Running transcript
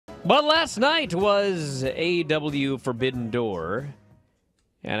But last night was AEW Forbidden Door,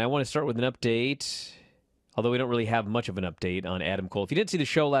 and I want to start with an update, although we don't really have much of an update on Adam Cole. If you didn't see the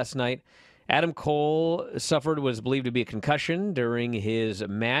show last night, Adam Cole suffered what is believed to be a concussion during his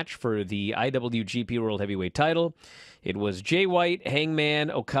match for the IWGP World Heavyweight title. It was Jay White,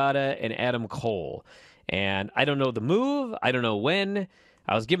 Hangman, Okada, and Adam Cole. And I don't know the move. I don't know when.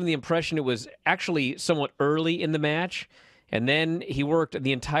 I was given the impression it was actually somewhat early in the match. And then he worked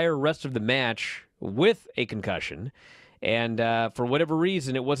the entire rest of the match with a concussion. And for whatever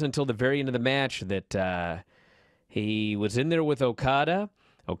reason, it wasn't until the very end of the match that he was in there with Okada.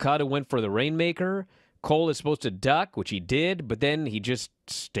 Okada went for the Rainmaker. Cole is supposed to duck, which he did, but then he just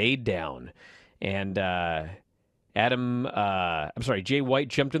stayed down. And Jay White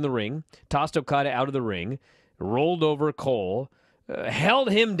jumped in the ring, tossed Okada out of the ring, rolled over Cole, held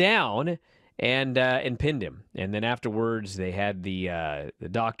him down, and pinned him. And then afterwards, they had the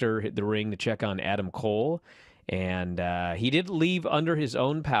doctor hit the ring to check on Adam Cole, and he did leave under his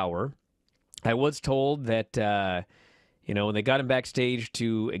own power. I was told that when they got him backstage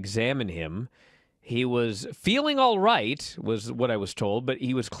to examine him, he was feeling all right, was what I was told, but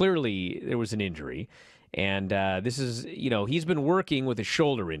he was clearly, there was an injury. And this is, he's been working with a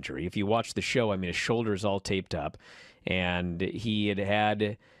shoulder injury. If you watch the show, his shoulder is all taped up. And he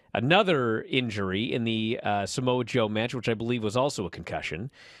had another injury in the Samoa Joe match, which I believe was also a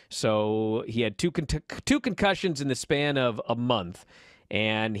concussion. So he had two concussions in the span of a month,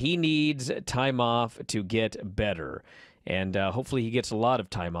 and he needs time off to get better. And hopefully he gets a lot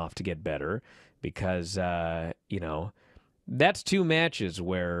of time off to get better because, that's two matches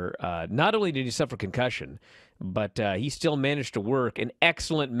where not only did he suffer concussion, but he still managed to work an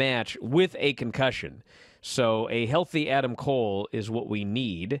excellent match with a concussion. So a healthy Adam Cole is what we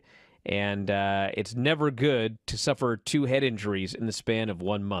need, and it's never good to suffer two head injuries in the span of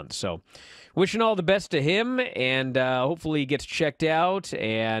 1 month. So wishing all the best to him, and hopefully he gets checked out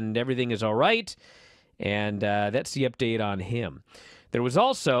and everything is all right. And that's the update on him. There was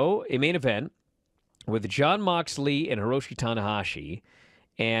also a main event with Jon Moxley and Hiroshi Tanahashi,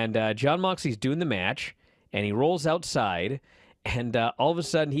 and Jon Moxley's doing the match, and he rolls outside, and all of a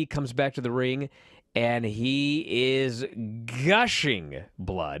sudden he comes back to the ring, and he is gushing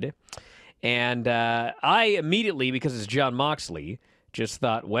blood. And I immediately, because it's Jon Moxley, just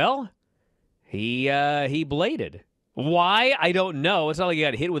thought, well, he bladed. Why? I don't know. It's not like he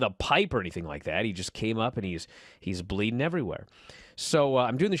got hit with a pipe or anything like that. He just came up and he's bleeding everywhere. So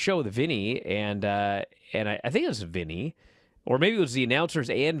I'm doing the show with Vinny, and I think it was Vinny, or maybe it was the announcers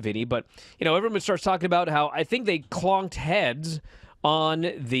and Vinny, but everyone starts talking about how I think they clonked heads on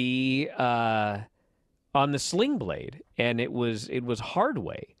the sling blade, and it was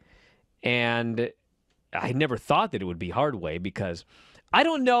Hardway, and I never thought that it would be Hardway because I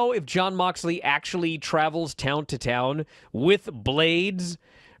don't know if Jon Moxley actually travels town to town with blades,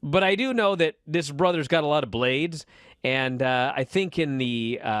 but I do know that this brother's got a lot of blades, and I think in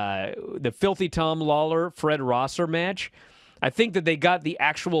the Filthy Tom Lawler Fred Rosser match, I think that they got the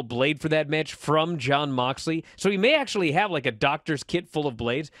actual blade for that match from Jon Moxley, so he may actually have like a doctor's kit full of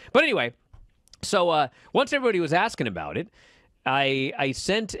blades. But anyway, so once everybody was asking about it, I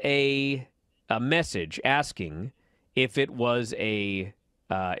sent a message asking if it was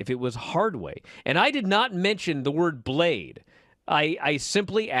Hardway, and I did not mention the word blade. I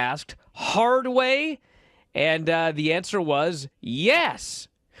simply asked Hardway, and the answer was yes.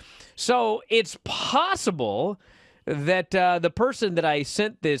 So it's possible that the person that I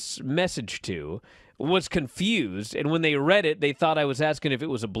sent this message to was confused, and when they read it, they thought I was asking if it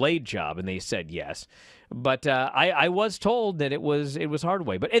was a blade job, and they said yes. But I was told that it was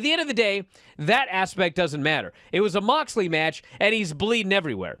Hardway. But at the end of the day, that aspect doesn't matter. It was a Moxley match, and he's bleeding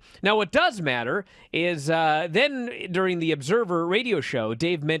everywhere. Now, what does matter is then during the Observer radio show,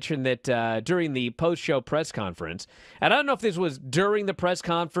 Dave mentioned that during the post-show press conference, and I don't know if this was during the press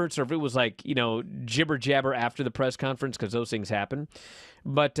conference or if it was like, jibber-jabber after the press conference, because those things happen.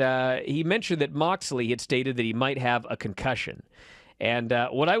 But he mentioned that Moxley had stated that he might have a concussion. And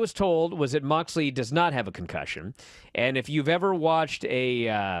what I was told was that Moxley does not have a concussion. And if you've ever watched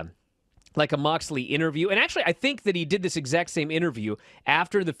a Moxley interview, and actually I think that he did this exact same interview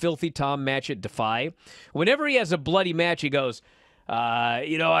after the Filthy Tom match at Defy. Whenever he has a bloody match, he goes,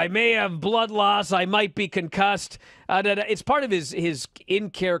 I may have blood loss, I might be concussed. It's part of his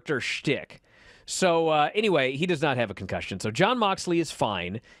in-character shtick. So anyway, he does not have a concussion. So Jon Moxley is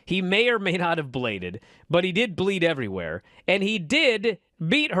fine. He may or may not have bladed, but he did bleed everywhere. And he did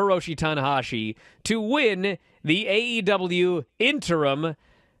beat Hiroshi Tanahashi to win the AEW interim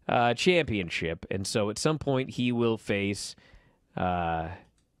championship. And so at some point he will face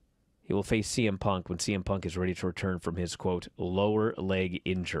He will face CM Punk when CM Punk is ready to return from his, quote, lower leg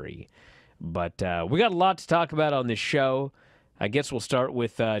injury. But we got a lot to talk about on this show. I guess we'll start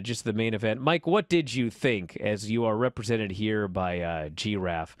with just the main event. Mike, what did you think, as you are represented here by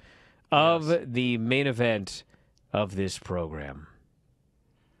G-Raf, of the main event of this program?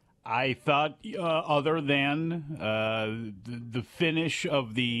 I thought, other than the finish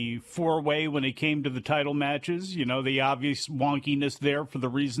of the four-way when it came to the title matches, the obvious wonkiness there for the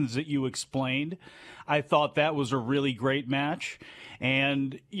reasons that you explained, I thought that was a really great match.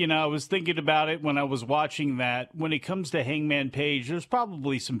 And, I was thinking about it when I was watching that. When it comes to Hangman Page, there's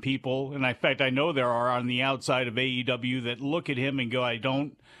probably some people, and in fact, I know there are on the outside of AEW that look at him and go, I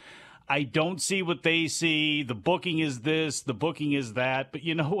don't see what they see. The booking is this, the booking is that. But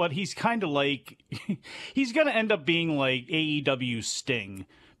you know what? He's kind of like, he's going to end up being like AEW Sting.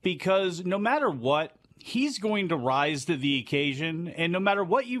 Because no matter what, he's going to rise to the occasion. And no matter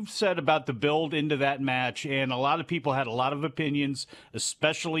what you've said about the build into that match, and a lot of people had a lot of opinions,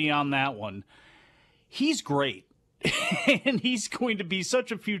 especially on that one, he's great. And he's going to be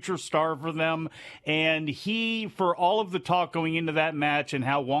such a future star for them. And he, for all of the talk going into that match and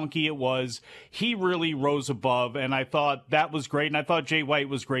how wonky it was, he really rose above. And I thought that was great. And I thought Jay White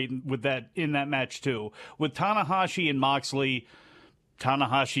was great with that in that match too. With Tanahashi and Moxley,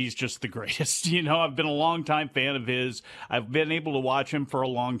 Tanahashi's just the greatest. I've been a longtime fan of his. I've been able to watch him for a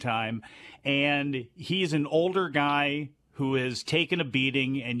long time. And he's an older guy who has taken a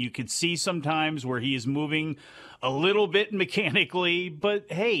beating, and you could see sometimes where he is moving a little bit mechanically,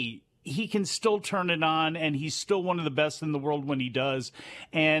 but hey, he can still turn it on, and he's still one of the best in the world when he does.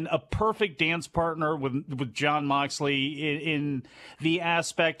 And a perfect dance partner with Jon Moxley in the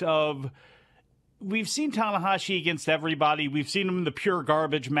aspect of, we've seen Tanahashi against everybody. We've seen him in the pure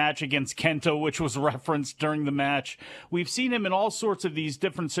garbage match against Kento, which was referenced during the match. We've seen him in all sorts of these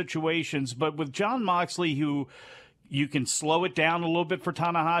different situations, but with Jon Moxley, who you can slow it down a little bit for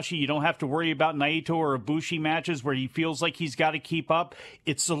Tanahashi. You don't have to worry about Naito or Ibushi matches where he feels like he's got to keep up.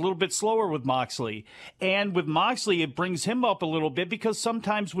 It's a little bit slower with Moxley. And with Moxley, it brings him up a little bit because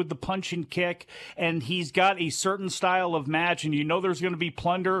sometimes with the punch and kick, and he's got a certain style of match, and there's going to be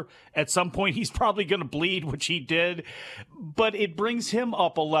plunder. At some point, he's probably going to bleed, which he did. But it brings him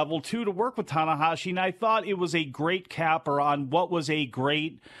up a level, too, to work with Tanahashi. And I thought it was a great capper on what was a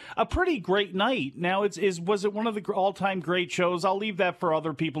pretty great night. Now, was it one of the all-time great shows? I'll leave that for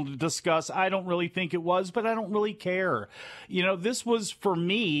other people to discuss. I don't really think it was, but I don't really care. This was, for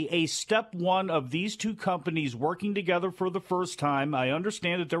me, a step one of these two companies working together for the first time. I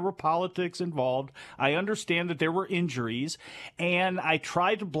understand that there were politics involved. I understand that there were injuries, and I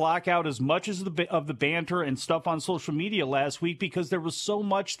tried to block out as much as of the banter and stuff on social media last week because there was so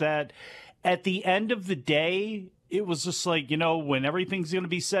much that at the end of the day, it was just like, when everything's going to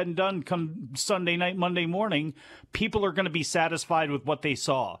be said and done come Sunday night, Monday morning, people are going to be satisfied with what they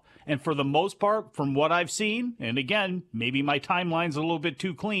saw. And for the most part, from what I've seen, and again, maybe my timeline's a little bit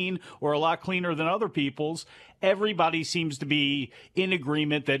too clean or a lot cleaner than other people's, everybody seems to be in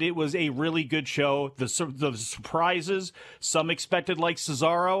agreement that it was a really good show. The surprises, some expected like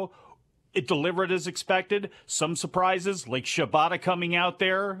Cesaro, it delivered as expected. Some surprises, like Shibata coming out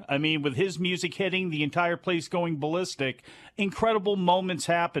there. I mean, with his music hitting, the entire place going ballistic. Incredible moments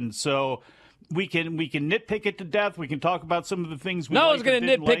happened. So we can nitpick it to death. We can talk about some of the things we No one's going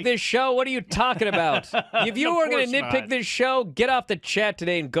to nitpick this show. What are you talking about? If you were going to nitpick this show, get off the chat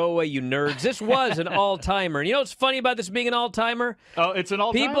today and go away, you nerds. This was an all-timer. And you know what's funny about this being an all-timer? Oh, it's an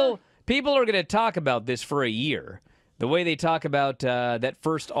all-timer? People are going to talk about this for a year. The way they talk about that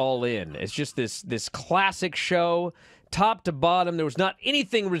first All In. It's just this classic show, top to bottom. There was not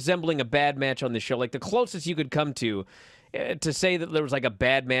anything resembling a bad match on the show. Like the closest you could come to say that there was like a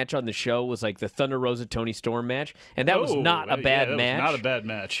bad match on the show was like the Thunder Rosa Tony Storm match. And that was not a bad match. Was not a bad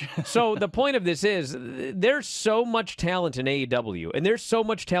match. So the point of this is there's so much talent in AEW and there's so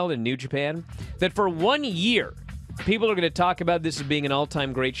much talent in New Japan that for 1 year, people are going to talk about this as being an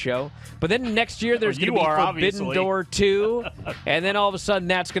all-time great show. But then next year, there's going to be Forbidden obviously. Door 2. And then all of a sudden,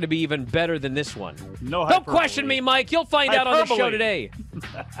 that's going to be even better than this one. No Don't question me, Mike. You'll find out on the show today.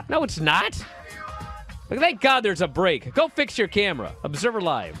 No, it's not. Like, thank God there's a break. Go fix your camera. Observer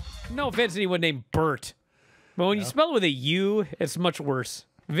Live. No offense to anyone named Bert. But when you spell it with a U, it's much worse.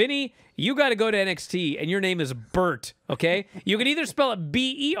 Vinny, you got to go to NXT, and your name is Bert, okay? You can either spell it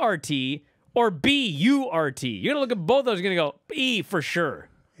B-E-R-T or B-U-R-T. You're going to look at both of those. You're going to go, E for sure.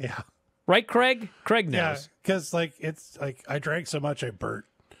 Yeah. Right, Craig? Craig knows. Yeah, because, it's like I drank so much I burnt.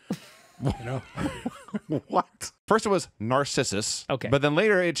 What? First it was Narcissus. Okay. But then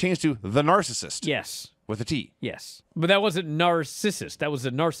later it changed to The Narcissist. Yes. with a T. Yes. But that wasn't narcissist. That was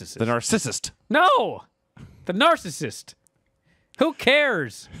a narcissist. The narcissist. No! The narcissist. Who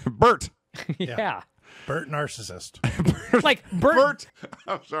cares? Bert. Yeah. Bert narcissist. Like Bert.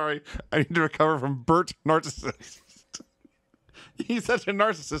 I'm sorry. I need to recover from Bert narcissist. He's such a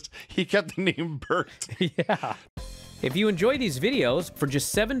narcissist. He kept the name Bert. Yeah. If you enjoy these videos, for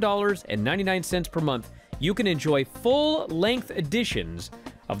just $7.99 per month, you can enjoy full-length editions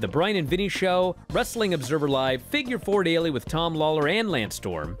of The Bryan and Vinny Show, Wrestling Observer Live, Figure 4 Daily with Tom Lawler and Lance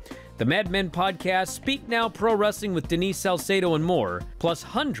Storm, the Mad Men Podcast, Speak Now Pro Wrestling with Denise Salcedo, and more, plus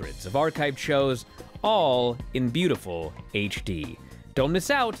hundreds of archived shows, all in beautiful HD. Don't miss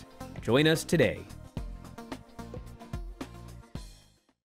out. Join us today.